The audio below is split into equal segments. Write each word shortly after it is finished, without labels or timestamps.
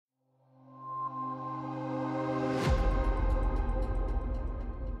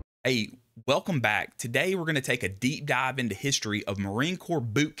Hey, welcome back. Today we're going to take a deep dive into history of Marine Corps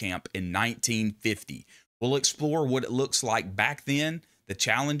boot camp in 1950. We'll explore what it looks like back then, the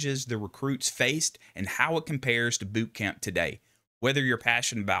challenges the recruits faced, and how it compares to boot camp today. Whether you're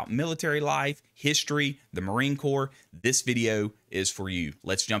passionate about military life, history, the Marine Corps, this video is for you.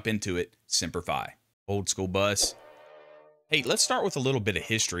 Let's jump into it. Semper Fi. Old school bus. Hey, let's start with a little bit of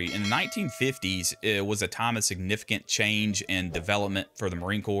history. In the 1950s, it was a time of significant change and development for the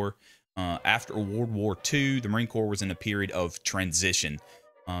Marine Corps. After World War II, the Marine Corps was in a period of transition.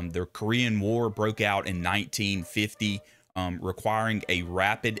 The Korean War broke out in 1950, requiring a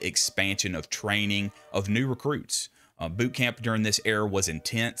rapid expansion of training of new recruits. Boot camp during this era was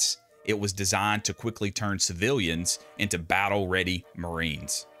intense. It was designed to quickly turn civilians into battle-ready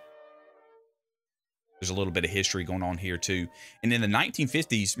Marines. There's a little bit of history going on here too. And in the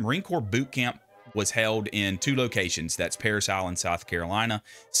 1950s, Marine Corps boot camp was held in two locations. That's Parris Island, South Carolina,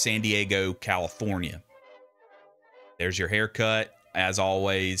 San Diego, California. There's your haircut, as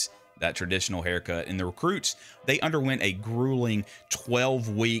always, that traditional haircut. And the recruits, they underwent a grueling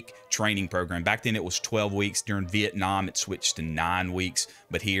 12-week training program. Back then it was 12 weeks. During Vietnam, it switched to 9 weeks.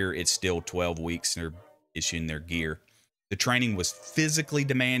 But here it's still 12 weeks. They're issuing their gear. The training was physically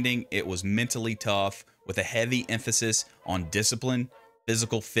demanding. It was mentally tough, with a heavy emphasis on discipline,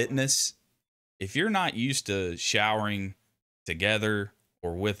 physical fitness. If you're not used to showering together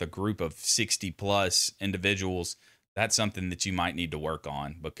or with a group of 60 plus individuals, that's something that you might need to work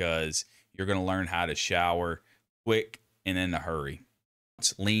on, because you're going to learn how to shower quick and in a hurry.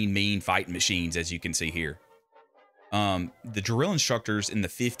 It's lean, mean fighting machines, as you can see here. The drill instructors in the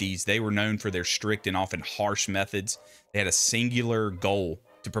 50s, they were known for their strict and often harsh methods. They had a singular goal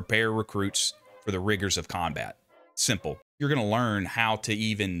to prepare recruits for the rigors of combat. Simple. You're going to learn how to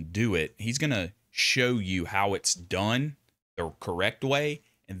even do it. He's going to show you how it's done the correct way,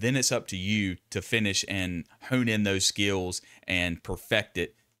 and then it's up to you to finish and hone in those skills and perfect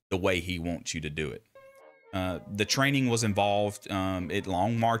it the way he wants you to do it. The training was involved in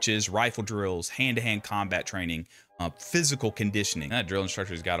long marches, rifle drills, hand-to-hand combat training, physical conditioning. That drill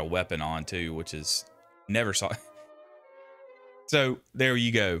instructor's got a weapon on too, which is never saw. So there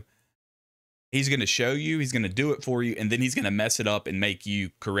you go. He's going to show you, he's going to do it for you, and then he's going to mess it up and make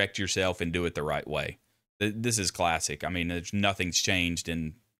you correct yourself and do it the right way. This is classic. I mean, nothing's changed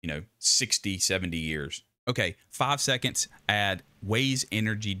in, 60, 70 years. Okay, 5 seconds, add Waze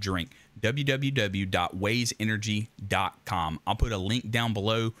Energy Drink, www.wazenergy.com. I'll put a link down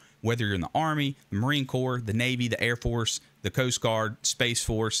below, whether you're in the Army, the Marine Corps, the Navy, the Air Force, the Coast Guard, Space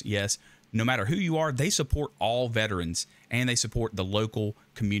Force. Yes, no matter who you are, they support all veterans, and they support the local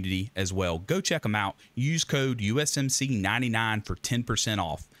community as well. Go check them out. Use code USMC99 for 10%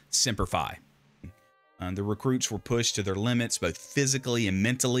 off. Semper Fi. The recruits were pushed to their limits, both physically and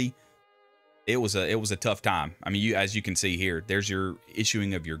mentally. It was a tough time. I mean, as you can see here, there's your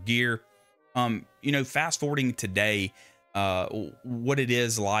issuing of your gear. Fast forwarding today, what it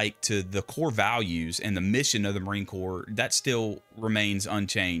is like to the core values and the mission of the Marine Corps, that still remains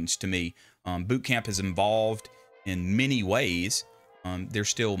unchanged to me. Boot camp has evolved in many ways. There's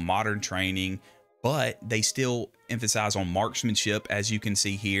still modern training, but they still emphasize on marksmanship, as you can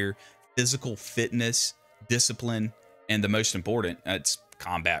see here, physical fitness, discipline, and the most important, it's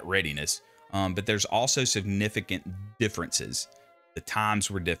combat readiness. But there's also significant differences. The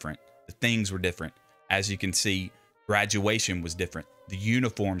times were different. The things were different. As you can see, graduation was different. The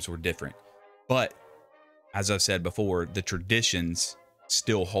uniforms were different. But as I've said before, the traditions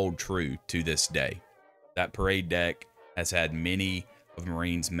still hold true to this day. That parade deck has had many of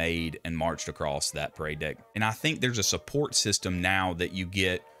Marines made and marched across that parade deck. And I think there's a support system now that you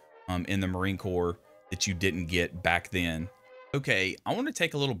get in the Marine Corps that you didn't get back then. Okay, I want to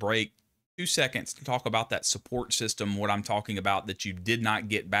take a little break, 2 seconds, to talk about that support system, what I'm talking about that you did not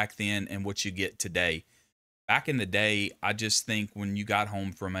get back then and what you get today. Back in the day, I just think when you got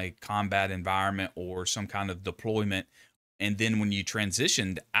home from a combat environment or some kind of deployment, and then when you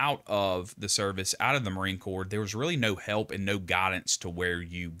transitioned out of the service, out of the Marine Corps, there was really no help and no guidance to where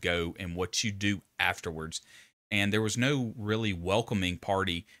you go and what you do afterwards. And there was no really welcoming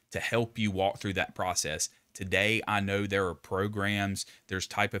party to help you walk through that process. Today, I know there are programs, there's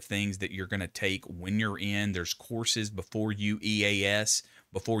type of things that you're going to take when you're in. There's courses before you EAS,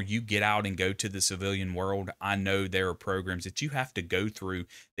 before you get out and go to the civilian world. I know there are programs that you have to go through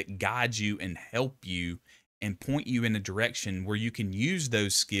that guide you and help you and point you in a direction where you can use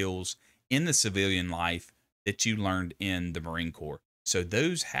those skills in the civilian life that you learned in the Marine Corps. So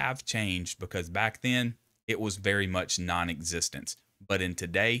those have changed, because back then it was very much non-existent. But in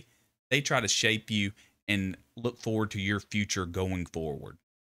today, they try to shape you and look forward to your future going forward.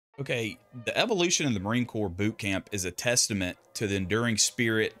 Okay, the evolution of the Marine Corps boot camp is a testament to the enduring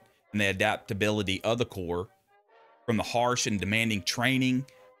spirit and the adaptability of the Corps. From the harsh and demanding training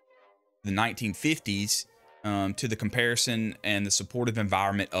the 1950s to the comparison and the supportive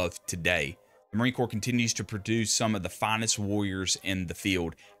environment of today. The Marine Corps continues to produce some of the finest warriors in the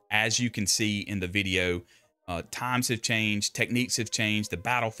field. As you can see in the video, times have changed, techniques have changed, the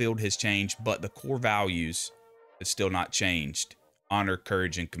battlefield has changed, but the core values have still not changed. Honor,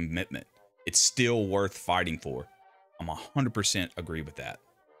 courage, and commitment. It's still worth fighting for. I'm 100% agree with that.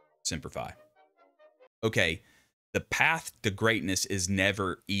 Semper Fi. Okay, the path to greatness is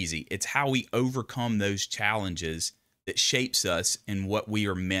never easy. It's how we overcome those challenges that shapes us and what we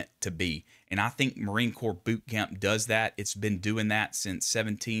are meant to be. And I think Marine Corps Boot Camp does that. It's been doing that since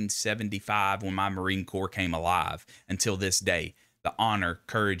 1775 when my Marine Corps came alive until this day. The honor,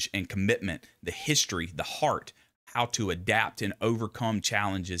 courage, and commitment, the history, the heart, how to adapt and overcome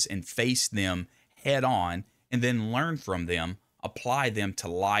challenges and face them head on and then learn from them, apply them to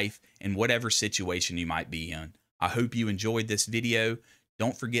life in whatever situation you might be in. I hope you enjoyed this video.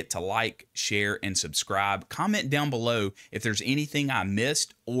 Don't forget to like, share, and subscribe. Comment down below if there's anything I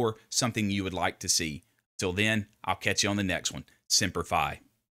missed or something you would like to see. Till then, I'll catch you on the next one. Semper Fi.